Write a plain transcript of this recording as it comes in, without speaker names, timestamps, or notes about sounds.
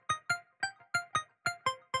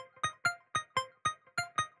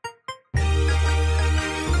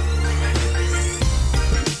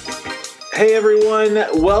Hey everyone,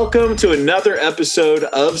 welcome to another episode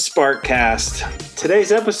of Sparkcast.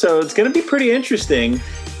 Today's episode is going to be pretty interesting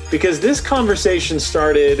because this conversation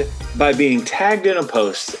started by being tagged in a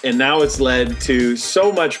post and now it's led to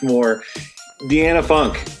so much more. Deanna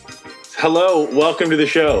Funk, hello, welcome to the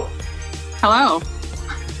show. Hello.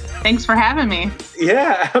 Thanks for having me.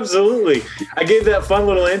 Yeah, absolutely. I gave that fun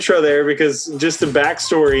little intro there because just the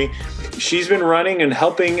backstory, she's been running and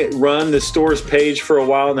helping run the store's page for a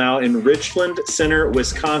while now in Richland Center,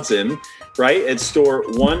 Wisconsin, right? At store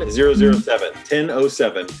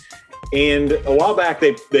 1007. And a while back,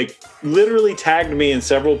 they literally tagged me in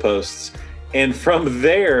several posts. And from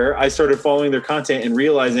there, I started following their content and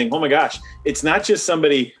realizing, oh my gosh, it's not just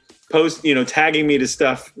somebody tagging me to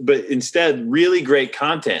stuff, but instead really great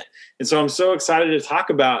content. And so I'm so excited to talk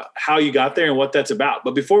about how you got there and what that's about.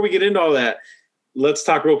 But before we get into all that, let's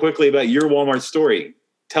talk real quickly about your Walmart story.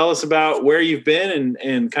 Tell us about where you've been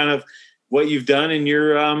and kind of what you've done in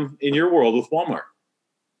your world with Walmart.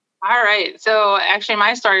 All right. So actually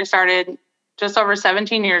my story started just over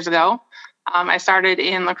 17 years ago. I started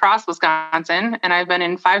in La Crosse, Wisconsin, and I've been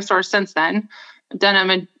in 5 stores since then. I've done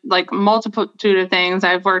a multitude of things.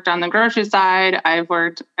 I've worked on the grocery side. I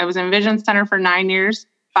was in Vision Center for 9 years.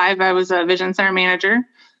 5, I was a Vision Center manager.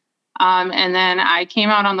 And then I came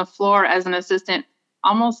out on the floor as an assistant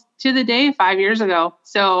almost to the day 5 years ago.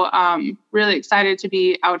 So really excited to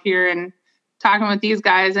be out here and talking with these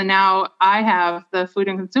guys. And now I have the food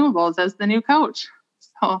and consumables as the new coach.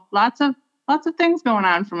 So lots of things going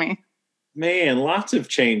on for me. Man, lots of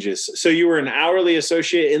changes. So you were an hourly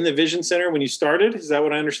associate in the Vision Center when you started? Is that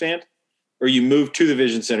what I understand? Or you moved to the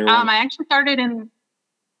Vision Center? I actually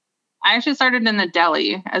started in the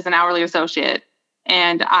deli as an hourly associate.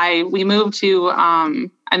 And we moved to,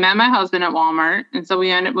 I met my husband at Walmart. And so we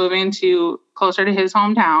ended up moving to closer to his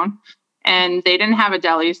hometown, and they didn't have a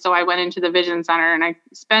deli. So I went into the Vision Center and I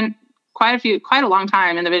spent quite a long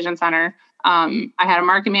time in the Vision Center. I had a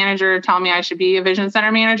market manager tell me I should be a Vision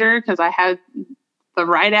Center manager because I had the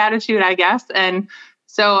right attitude, I guess. And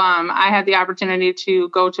so I had the opportunity to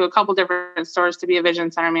go to a couple different stores to be a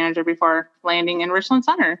Vision Center manager before landing in Richland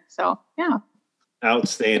Center. So, yeah.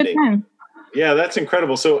 Outstanding. Yeah, that's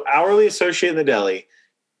incredible. So hourly associate in the deli,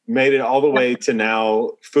 made it all the way to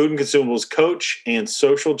now food and consumables coach and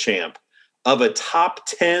social champ of a top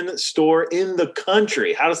 10 store in the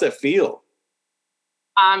country. How does that feel?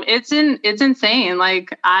 It's insane.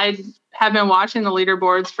 Like, I have been watching the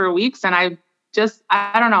leaderboards for weeks, and I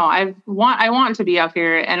don't know. I want to be up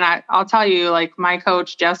here. And I'll tell you, like, my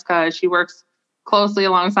coach, Jessica, she works closely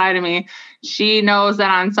alongside of me. She knows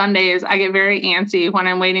that on Sundays I get very antsy when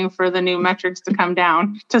I'm waiting for the new metrics to come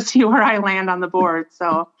down to see where I land on the board.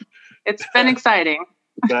 So it's been exciting.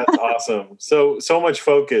 That's awesome. So much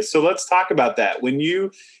focus. So let's talk about that. When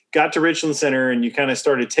you got to Richland Center and you kind of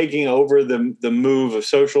started taking over the move of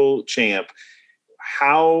social champ,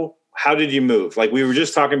 how did you move? Like we were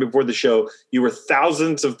just talking before the show, you were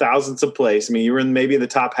thousands of place. I mean, you were in maybe the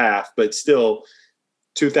top half, but still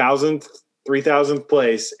 2,000th, 3,000th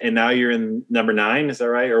place. And now you're in number 9. Is that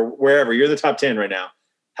right? Or wherever you're in the top 10 right now.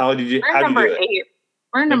 How did you do it?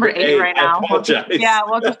 We're number 8 right now. I apologize.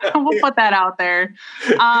 We'll put that out there.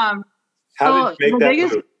 How did you make that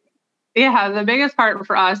move? Yeah, the biggest part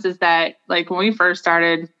for us is that, like, when we first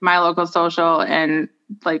started My Local Social, and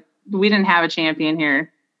like we didn't have a champion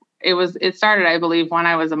here. It started, I believe, when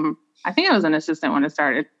I was an assistant when it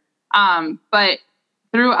started. But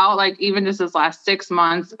throughout, like, even just this last 6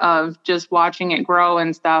 months of just watching it grow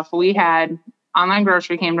and stuff, we had online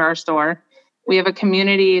grocery came to our store. We have a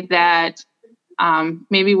community that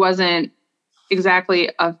maybe wasn't exactly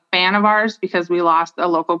a fan of ours because we lost a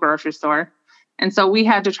local grocery store. And so we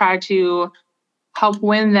had to try to help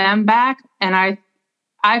win them back. And I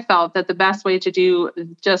felt that the best way to do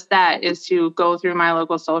just that is to go through My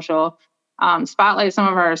Local Social, spotlight some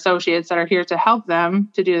of our associates that are here to help them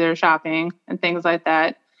to do their shopping and things like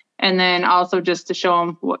that. And then also just to show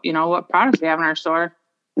them what products we have in our store.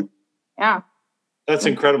 Yeah. That's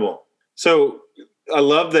incredible. So I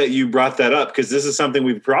love that you brought that up because this is something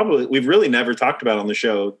we've really never talked about on the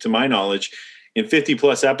show, to my knowledge. In 50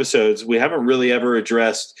 plus episodes, we haven't really ever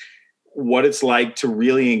addressed what it's like to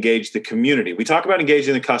really engage the community. We talk about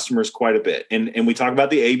engaging the customers quite a bit, and we talk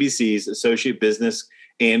about the ABCs, associate, business,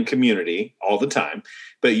 and community, all the time.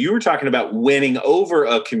 But you were talking about winning over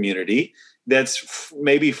a community that's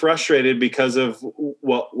maybe frustrated because of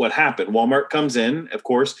what happened. Walmart comes in, of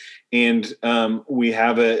course, and we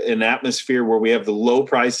have an atmosphere where we have the low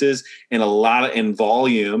prices and a lot in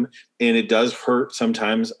volume, and it does hurt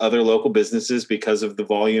sometimes other local businesses because of the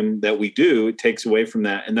volume that we do. It takes away from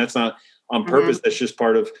that, and that's not on purpose. Mm-hmm. That's just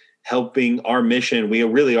part of helping our mission. We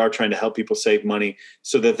really are trying to help people save money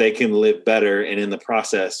so that they can live better. And in the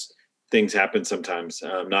process, things happen sometimes,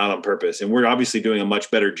 not on purpose. And we're obviously doing a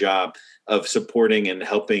much better job of supporting and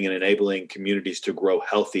helping and enabling communities to grow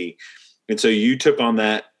healthy. And so you took on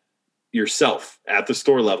that yourself at the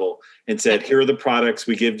store level and said, here are the products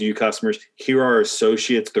we give to you customers. Here are our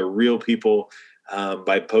associates. They're real people,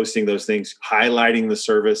 by posting those things, highlighting the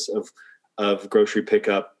service of grocery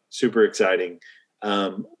pickup. Super exciting.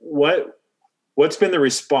 What's been the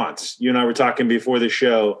response? You and I were talking before the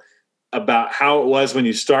show about how it was when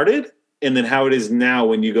you started and then how it is now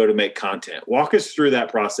when you go to make content. Walk us through that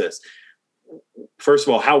process. First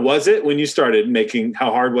of all, how was it when you started making,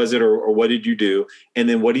 how hard was it, or what did you do? And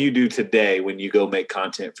then what do you do today when you go make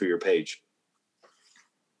content for your page?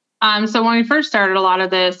 So when we first started a lot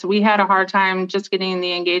of this, we had a hard time just getting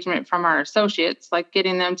the engagement from our associates, like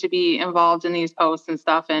getting them to be involved in these posts and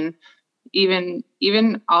stuff. And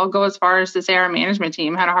even I'll go as far as to say our management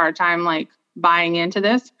team had a hard time like buying into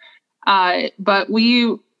this. But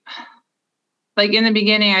we, like in the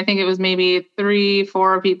beginning, I think it was maybe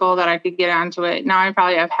 3-4 people that I could get onto it. Now I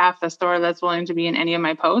probably have half the store that's willing to be in any of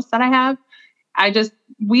my posts that I have.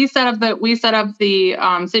 We set up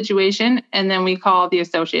the situation, and then we call the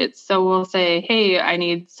associates. So we'll say, hey, I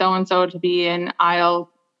need so-and-so to be in aisle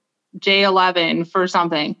J11 for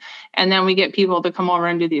something. And then we get people to come over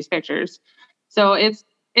and do these pictures. So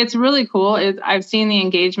it's really cool. I've seen the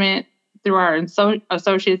engagement through our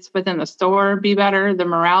associates within the store be better. The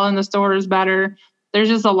morale in the store is better. There's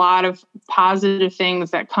just a lot of positive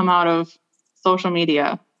things that come out of social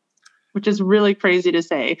media, which is really crazy to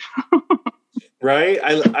say. Right?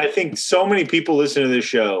 I think so many people listening to this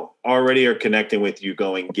show already are connecting with you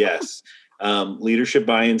going, yes. Leadership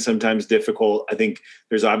buy-in sometimes difficult. I think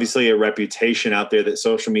there's obviously a reputation out there that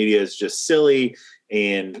social media is just silly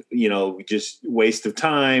and, just waste of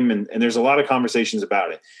time. And there's a lot of conversations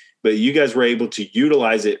about it. But you guys were able to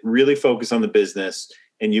utilize it, really focus on the business,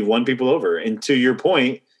 and you've won people over. And to your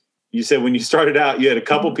point, you said when you started out, you had a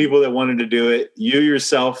couple people that wanted to do it. You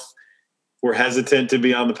yourself were hesitant to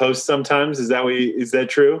be on the post sometimes. Is that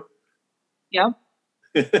true? Yep.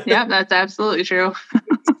 Yep, that's absolutely true.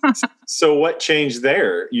 So what changed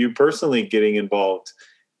there? You personally getting involved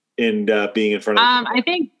in being in front of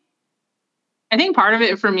I think part of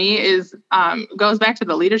it for me is goes back to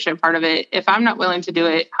the leadership part of it. If I'm not willing to do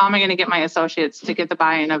it, how am I going to get my associates to get the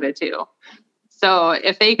buy-in of it too? So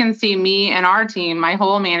if they can see me and our team, my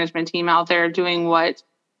whole management team out there doing what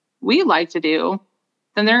we like to do,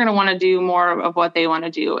 then they're going to want to do more of what they want to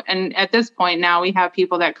do. And at this point now, we have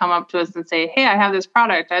people that come up to us and say, hey, I have this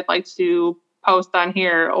product I'd like to post on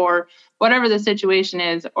here, or whatever the situation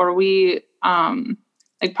is. Or we,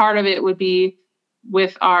 like part of it would be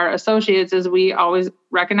with our associates is we always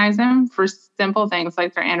recognize them for simple things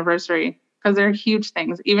like their anniversary, because they're huge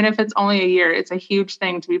things. Even if it's only a year, it's a huge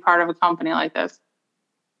thing to be part of a company like this.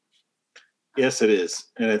 Yes, it is.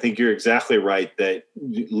 And I think you're exactly right that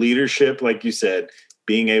leadership, like you said,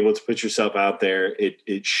 being able to put yourself out there,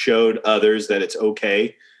 it showed others that it's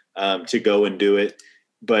okay to go and do it.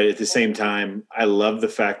 But at the same time, I love the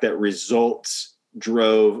fact that results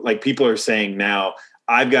drove, like people are saying now,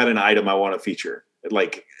 I've got an item I want to feature.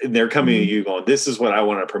 Like they're coming to you going, this is what I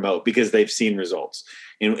want to promote because they've seen results.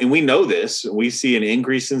 And we know this. We see an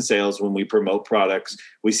increase in sales when we promote products.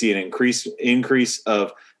 We see an increase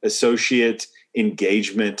of associate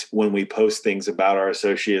engagement when we post things about our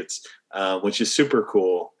associates, which is super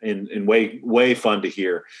cool and way fun to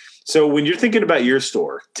hear. So when you're thinking about your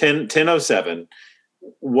store, 1007,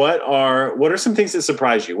 what are some things that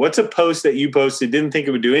surprised you? What's a post that you posted, didn't think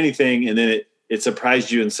it would do anything, and then it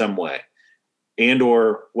surprised you in some way? And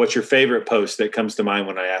or what's your favorite post that comes to mind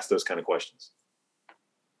when I ask those kind of questions?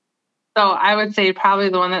 So I would say probably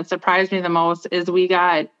the one that surprised me the most is we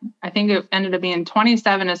got, I think it ended up being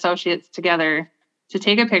 27 associates together to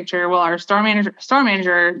take a picture. Well, our store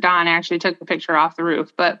manager, Don, actually took the picture off the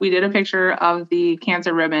roof, but we did a picture of the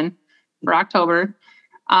cancer ribbon for October.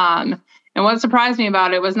 And what surprised me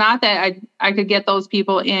about it was not that I could get those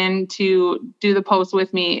people in to do the post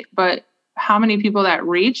with me, but how many people that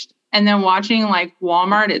reached, and then watching like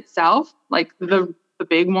Walmart itself, like the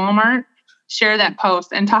big Walmart, share that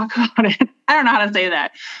post and talk about it. I don't know how to say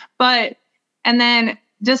that, and then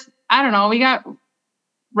just, I don't know, we got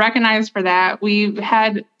recognized for that. We've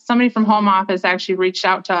had somebody from home office actually reached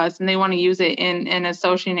out to us and they want to use it in an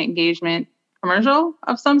associate engagement commercial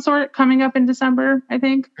of some sort coming up in December, I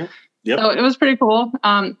think. Yep. So it was pretty cool.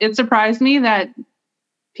 It surprised me that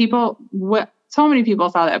so many people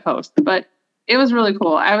saw that post, but it was really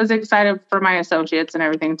cool. I was excited for my associates and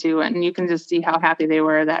everything too. And you can just see how happy they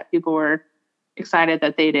were that people were excited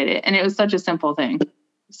that they did it. And it was such a simple thing.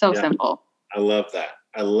 So simple. I love that.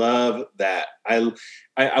 I love that. I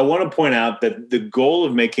want to point out that the goal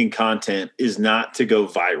of making content is not to go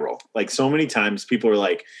viral. Like so many times people are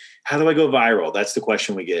like, how do I go viral? That's the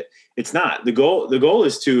question we get. It's not. The goal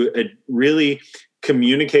is to really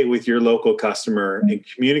communicate with your local customer and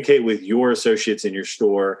communicate with your associates in your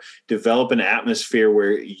store, develop an atmosphere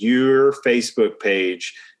where your Facebook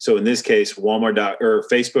page, so in this case,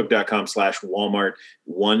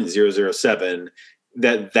 facebook.com/Walmart1007,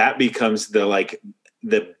 that becomes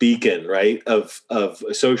the beacon, right, of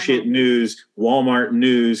associate news, Walmart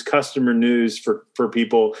news, customer news for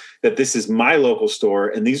people, that this is my local store.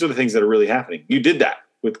 And these are the things that are really happening. You did that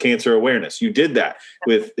with cancer awareness. You did that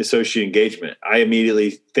with associate engagement. I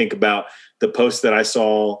immediately think about the post that I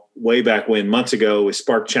saw way back when, months ago, with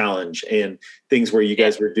Spark Challenge and things where you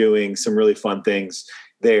guys were doing some really fun things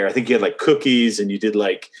there. I think you had like cookies, and you did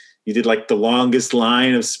like the longest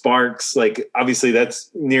line of sparks. Like, obviously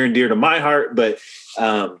that's near and dear to my heart, but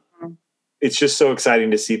it's just so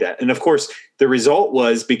exciting to see that. And of course, the result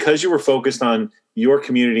was, because you were focused on your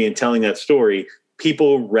community and telling that story,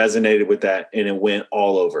 people resonated with that, and it went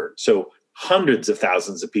all over. So hundreds of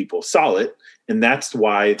thousands of people saw it. And that's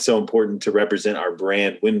why it's so important to represent our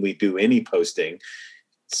brand when we do any posting.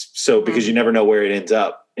 So, because you never know where it ends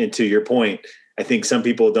up. And to your point, I think some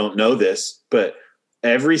people don't know this, but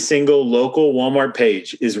every single local Walmart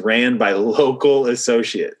page is ran by local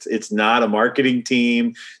associates. It's not a marketing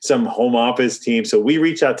team, some home office team. So we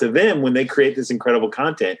reach out to them when they create this incredible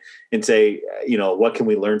content and say, what can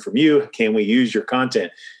we learn from you? Can we use your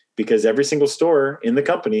content? Because every single store in the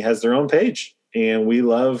company has their own page. And we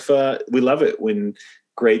love it when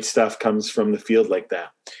great stuff comes from the field like that.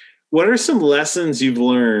 What are some lessons you've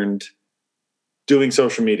learned doing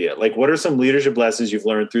social media? Like, what are some leadership lessons you've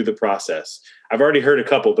learned through the process? I've already heard a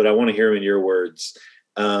couple, but I want to hear them in your words.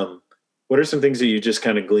 What are some things that you just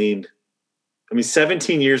kind of gleaned? I mean,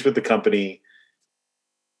 17 years with the company,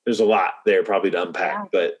 there's a lot there probably to unpack,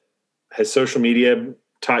 but has social media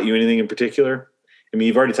taught you anything in particular? I mean,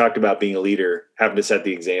 you've already talked about being a leader, having to set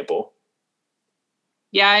the example.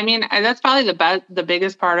 Yeah, I mean, that's probably the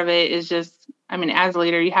biggest part of it is just, I mean, as a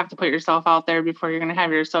leader, you have to put yourself out there before you're going to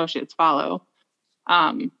have your associates follow.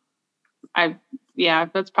 That's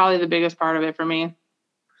probably the biggest part of it for me.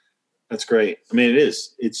 That's great. I mean, it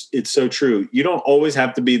is. It's so true. You don't always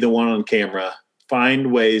have to be the one on camera.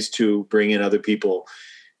 Find ways to bring in other people,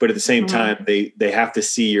 but at the same time, they have to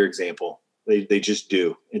see your example. They just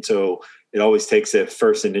do. And so it always takes a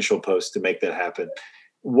first initial post to make that happen.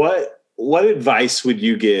 What advice would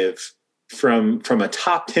you give from a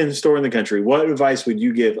top 10 store in the country? What advice would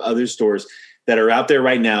you give other stores that are out there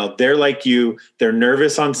right now? They're like you. They're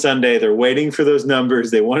nervous on Sunday. They're waiting for those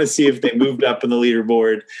numbers. They want to see if they moved up in the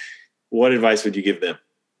leaderboard. What advice would you give them?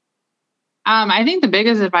 I think the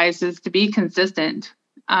biggest advice is to be consistent.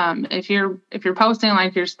 If you're posting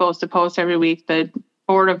like you're supposed to post every week, the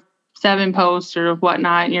 4 to 7 posts or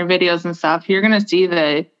whatnot, your videos and stuff, you're gonna see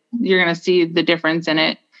the difference in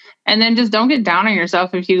it. And then just don't get down on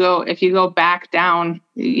yourself if you go back down.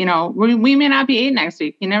 We may not be 8 next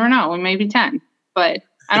week. You never know. We may be 10, but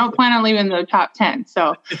I don't plan on leaving the top 10.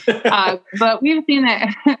 So, but we've seen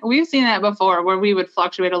that before where we would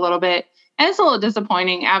fluctuate a little bit, and it's a little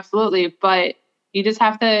disappointing, absolutely. But you just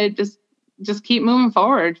have to just keep moving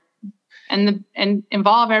forward and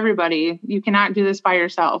involve everybody. You cannot do this by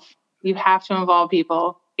yourself. You have to involve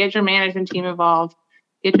people. Get your management team involved.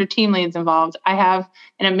 Get your team leads involved. I have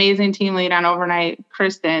an amazing team lead on overnight,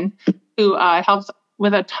 Kristen, who helps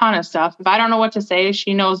with a ton of stuff. If I don't know what to say,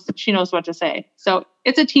 she knows what to say. So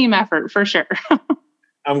it's a team effort for sure.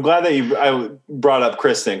 I'm glad that I brought up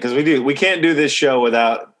Kristen, because we can't do this show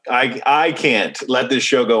without, I can't let this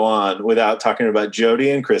show go on without talking about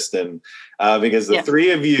Jody and Kristen, because the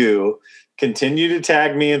three of you continue to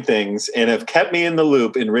tag me in things and have kept me in the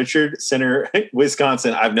loop in Richard Center,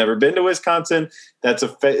 Wisconsin. I've never been to Wisconsin.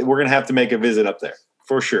 We're going to have to make a visit up there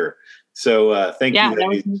for sure. So thank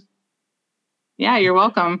you. Yeah, you're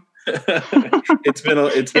welcome. It's been a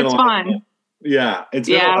lot fun. Of fun. Yeah, it's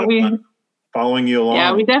been a lot of fun following you along.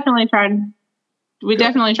 Yeah, we definitely tried. We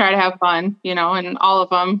definitely try to have fun, and all of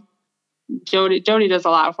them. Jody does a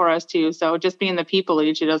lot for us too. So just being the people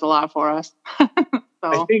lead, she does a lot for us.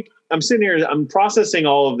 I think I'm sitting here, I'm processing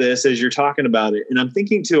all of this as you're talking about it. And I'm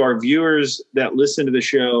thinking to our viewers that listen to the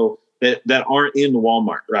show that aren't in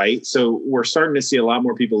Walmart, right? So we're starting to see a lot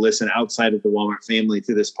more people listen outside of the Walmart family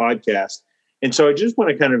to this podcast. And so I just want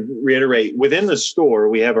to kind of reiterate, within the store,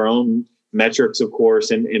 we have our own metrics, of course,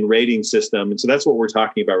 and rating system. And so that's what we're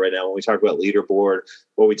talking about right now when we talk about leaderboard,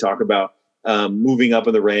 what we talk about. moving up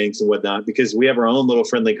in the ranks and whatnot, because we have our own little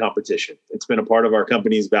friendly competition. It's been a part of our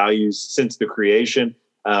company's values since the creation.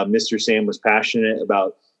 Mr. Sam was passionate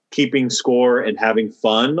about keeping score and having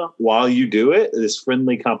fun while you do it, this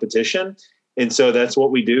friendly competition. And so that's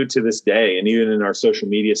what we do to this day. And even in our social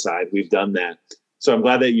media side, we've done that. So I'm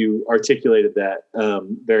glad that you articulated that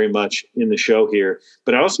very much in the show here.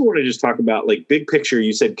 But I also want to just talk about, like, big picture.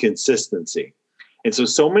 You said consistency. And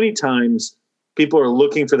so many times people are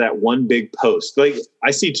looking for that one big post. Like,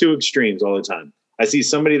 I see two extremes all the time. I see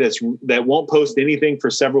somebody that won't post anything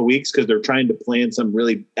for several weeks because they're trying to plan some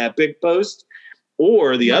really epic post.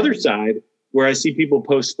 Or the other side, where I see people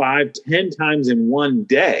post 5-10 times in one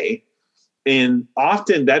day. And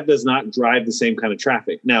often that does not drive the same kind of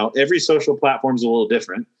traffic. Now, every social platform is a little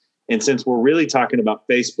different. And since we're really talking about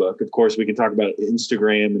Facebook, of course, we can talk about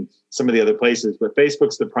Instagram and some of the other places, but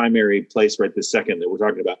Facebook's the primary place right this second that we're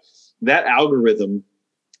talking about. That algorithm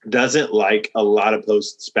doesn't like a lot of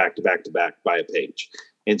posts back to back to back by a page.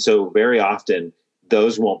 And so very often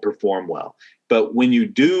those won't perform well. But when you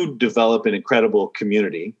do develop an incredible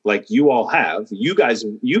community like you all have, you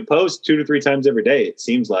post 2 to 3 times every day, it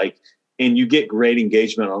seems like, and you get great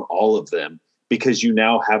engagement on all of them because you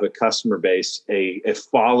now have a customer base, a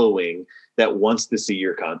following that wants to see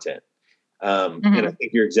your content. And I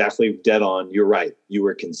think you're exactly dead on. You're right. You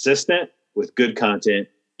were consistent with good content.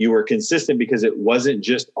 You were consistent because it wasn't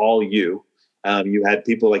just all you. You had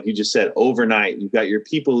people, like you just said, overnight. You've got your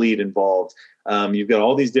people lead involved. You've got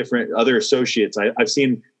all these different other associates. I've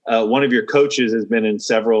seen one of your coaches has been in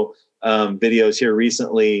several videos here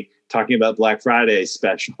recently talking about Black Friday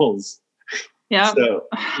specials. Yeah. So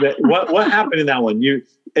what happened in that one?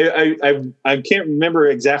 I can't remember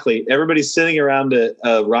exactly. Everybody's sitting around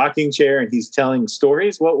a rocking chair and he's telling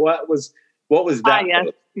stories. What was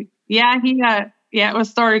that? It was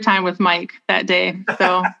story time with Mike that day.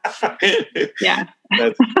 So yeah.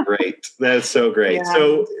 That's great. That's so great. Yeah.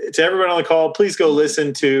 So to everyone on the call, please go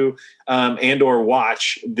listen to and or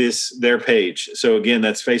watch their page. So again,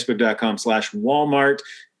 that's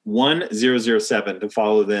facebook.com/Walmart1007 to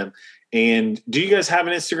follow them. And do you guys have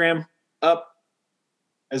an Instagram up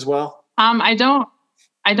as well? I don't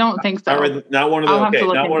think so. Not one of our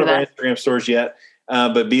Instagram stores yet.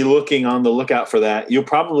 But be on the lookout for that. You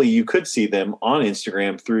could see them on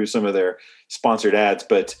Instagram through some of their sponsored ads,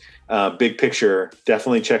 but big picture,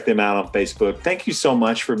 definitely check them out on Facebook. Thank you so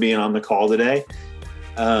much for being on the call today.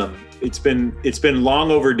 It's been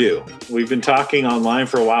long overdue. We've been talking online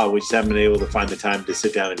for a while. We just haven't been able to find the time to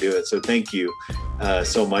sit down and do it. So thank you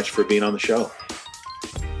so much for being on the show.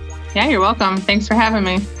 Yeah, you're welcome. Thanks for having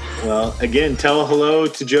me. Well, again, tell hello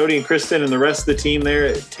to Jody and Kristen and the rest of the team there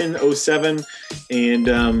at 1007.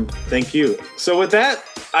 And thank you. So with that,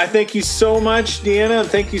 I thank you so much, Deanna. And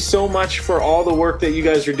thank you so much for all the work that you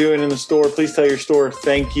guys are doing in the store. Please tell your store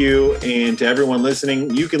thank you. And to everyone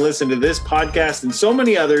listening, you can listen to this podcast and so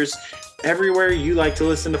many others everywhere you like to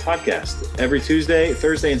listen to podcasts. Every Tuesday,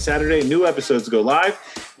 Thursday, and Saturday, new episodes go live.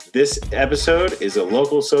 This episode is a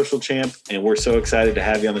local social champ, and we're so excited to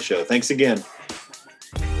have you on the show. Thanks again.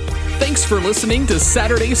 Thanks for listening to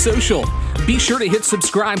Saturday Social. Be sure to hit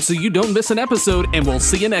subscribe so you don't miss an episode, and we'll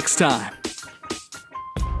see you next time.